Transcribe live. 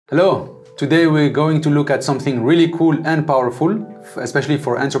Hello, today we're going to look at something really cool and powerful, especially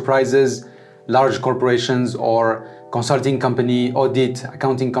for enterprises, large corporations or consulting company, audit,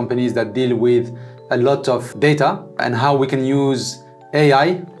 accounting companies that deal with a lot of data, and how we can use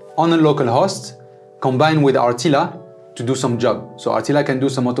AI on a local host combined with RTILA to do some job. So RTILA can do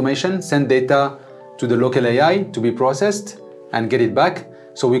some automation, send data to the local AI to be processed and get it back.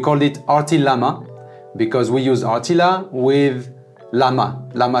 So we called it RTILlama because we use RTILA with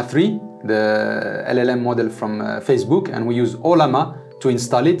Llama 3, the LLM model from Facebook, and we use RTILlama to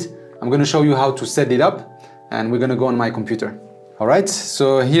install it. I'm going to show you how to set it up, and we're going to go on my computer. All right,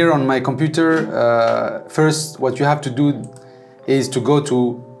 so here on my computer, first what you have to do is to go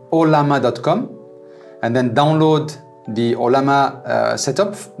to RTILlama.com and then download the RTILlama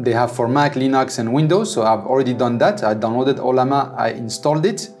setup they have for Mac, Linux and Windows. So I've already done that. I downloaded RTILlama, I installed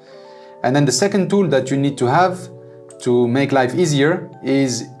it. And then the second tool that you need to have to make life easier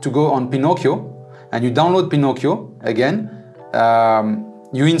is to go on Pinocchio, and you download Pinocchio again.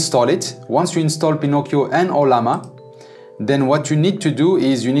 You install it. Once you install Pinocchio and RTILlama, then what you need to do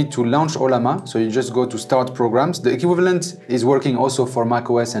is you need to launch RTILlama. So you just go to Start Programs. The equivalent is working also for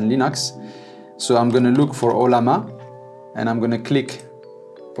macOS and Linux. So I'm going to look for RTILlama and I'm going to click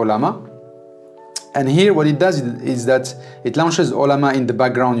RTILlama. And here what it does is that it launches RTILlama in the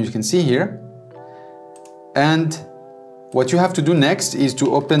background, you can see here. And what you have to do next is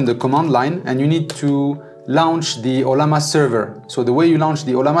to open the command line, and you need to launch the RTILlama server. So the way you launch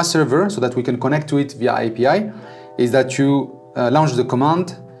the RTILlama server so that we can connect to it via API is that you launch the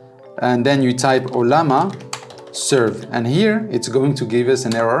command and then you type RTILlama serve. And here it's going to give us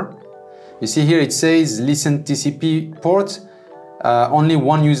an error. You see here it says listen TCP port, only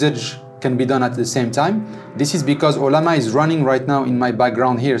one usage can be done at the same time. This is because RTILlama is running right now in my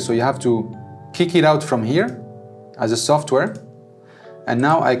background here. So you have to kick it out from here as a software. And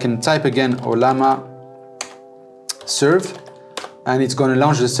now I can type again RTILlama serve, and it's going to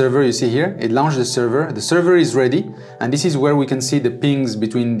launch the server. You see here, it launched the server. The server is ready, and this is where we can see the pings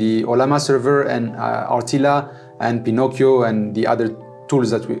between the RTILlama server and RTILA and Pinocchio and the other tools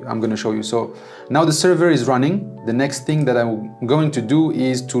that I'm going to show you. So now the server is running. The next thing that I'm going to do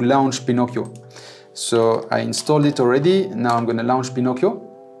is to launch Pinocchio. So I installed it already. Now I'm going to launch Pinocchio.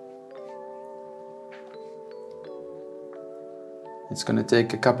 It's going to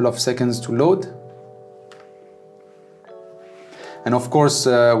take a couple of seconds to load. And of course,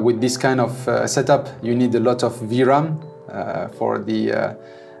 with this kind of setup, you need a lot of VRAM for the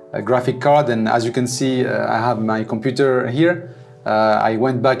graphic card. And as you can see, I have my computer here. I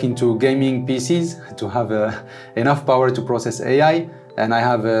went back into gaming PCs to have enough power to process AI. And I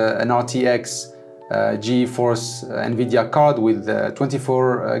have an RTX GeForce NVIDIA card with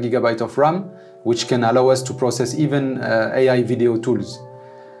 24 GB of RAM, which can allow us to process even AI video tools.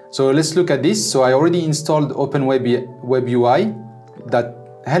 So let's look at this. So I already installed OpenWebUI that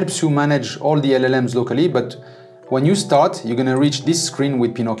helps you manage all the LLMs locally, but when you start, you're gonna reach this screen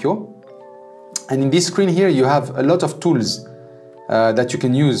with Pinocchio. And in this screen here, you have a lot of tools that you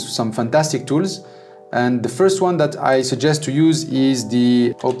can use, some fantastic tools. And the first one that I suggest to use is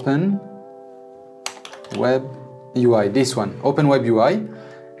the OpenWebUI, this one, OpenWebUI.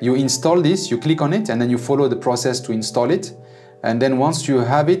 You install this, you click on it, and then you follow the process to install it. And then once you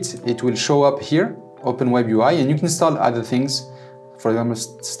have it, it will show up here, OpenWebUI, and you can install other things. For example,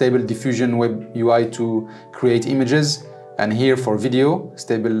 Stable Diffusion Web UI to create images, and here for video,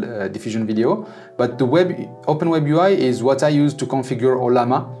 Stable Diffusion Video. But the OpenWebUI is what I use to configure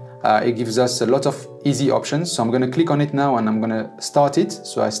RTILlama. It gives us a lot of easy options. So I'm going to click on it now, and I'm going to start it.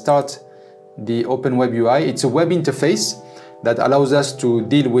 So I start the OpenWebUI. It's a web interface that allows us to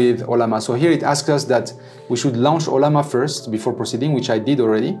deal with RTILlama. So here it asks us that we should launch RTILlama first before proceeding, which I did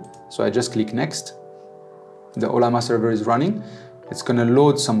already. So I just click next. The RTILlama server is running. It's going to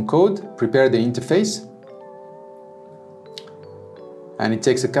load some code, prepare the interface. And it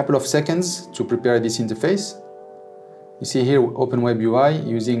takes a couple of seconds to prepare this interface. You see here OpenWebUI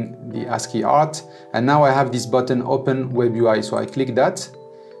using the ASCII art. And now I have this button OpenWebUI. So I click that.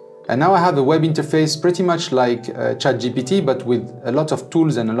 And now I have a web interface pretty much like ChatGPT, but with a lot of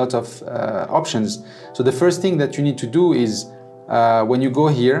tools and a lot of options. So the first thing that you need to do is when you go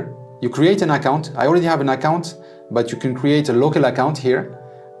here, you create an account. I already have an account, but you can create a local account here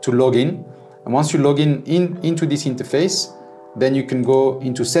to log in. And once you log into this interface, then you can go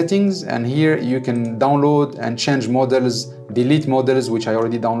into settings, and here you can download and change models, delete models, which I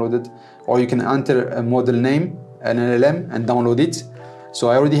already downloaded, or you can enter a model name, an LLM, and download it. So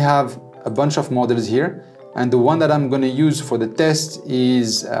I already have a bunch of models here, and the one that I'm going to use for the test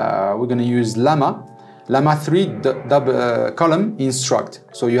is we're going to use Llama. Llama 3 column instruct.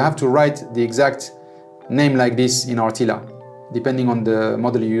 So you have to write the exact name like this in RTILA, depending on the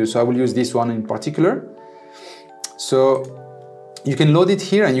model you use. So I will use this one in particular. So you can load it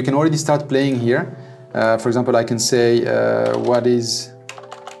here and you can already start playing here. For example, I can say, what is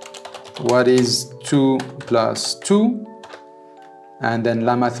 2 plus 2? And then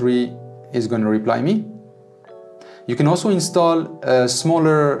Llama 3 is going to reply me. You can also install a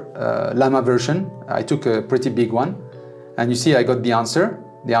smaller Llama version. I took a pretty big one. And you see I got the answer.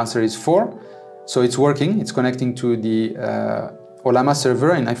 The answer is 4. So it's working. It's connecting to the RTILlama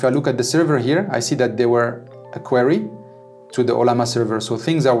server. And if I look at the server here, I see that there were a query to the RTILlama server. So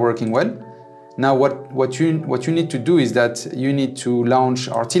things are working well. Now what you need to do is that you need to launch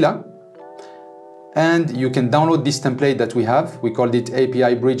RTILA. And you can download this template that we have. We called it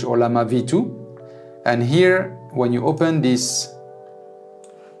API Bridge RTILlama v2. And here, when you open this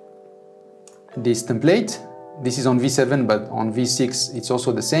template, this is on v7, but on v6, it's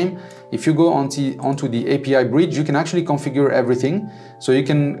also the same. If you go onto the API Bridge, you can actually configure everything. So you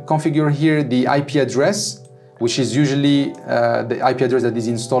can configure here the IP address, which is usually the IP address that is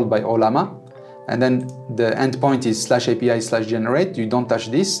installed by RTILlama. And then the endpoint is /API/generate. You don't touch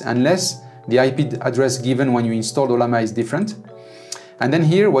this unless the IP address given when you install RTILlama is different. And then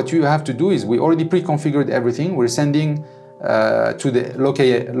here, what you have to do is we already pre-configured everything. We're sending to the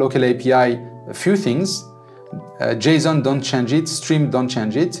local API a few things. JSON, don't change it. Stream, don't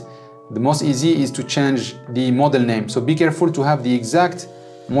change it. The most easy is to change the model name. So be careful to have the exact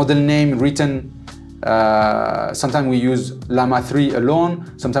model name written. Sometimes we use Llama 3 alone.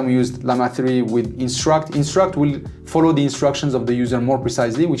 Sometimes we use Llama 3 with instruct. Instruct will follow the instructions of the user more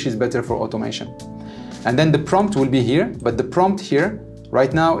precisely, which is better for automation. And then the prompt will be here, but the prompt here,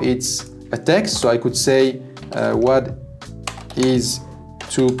 right now it's a text. So I could say, what is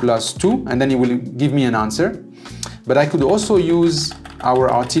 2 plus 2? And then it will give me an answer. But I could also use our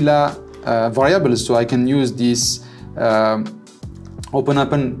RTILA variables. So I can use this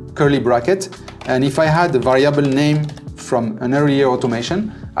open curly bracket. And if I had a variable name from an earlier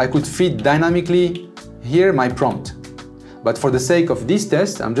automation, I could feed dynamically here my prompt. But for the sake of this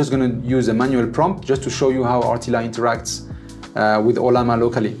test, I'm just going to use a manual prompt just to show you how RTILA interacts with RTILlama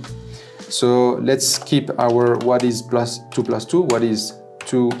locally. So let's keep our what is 2 plus 2, what is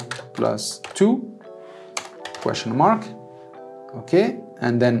 2 plus 2, question mark. Okay,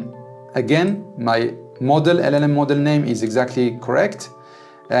 and then again, my LLM model name is exactly correct.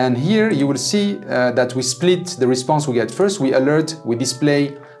 And here you will see that we split the response we get. First, we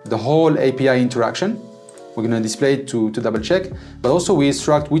display the whole API interaction. We're going to display it to double check, but also we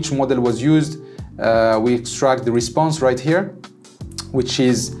extract which model was used. We extract the response right here, which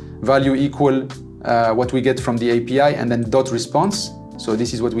is value equal what we get from the API, and then dot response. So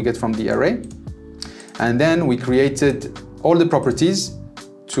this is what we get from the array. And then we created all the properties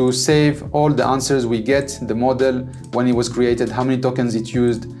to save all the answers we get, the model, when it was created, how many tokens it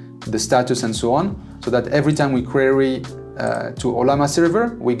used, the status, and so on, so that every time we query to RTILlama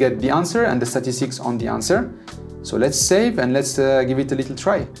server, we get the answer and the statistics on the answer. So let's save and let's give it a little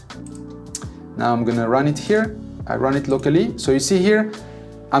try. Now I'm gonna run it here. I run it locally. So you see here,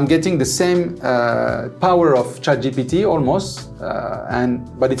 I'm getting the same power of ChatGPT almost,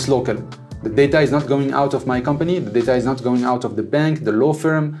 but it's local. The data is not going out of my company. The data is not going out of the bank, the law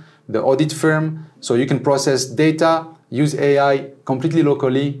firm, the audit firm. So you can process data, use AI completely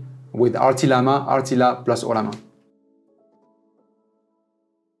locally with RTILlama, RTILA plus RTILlama.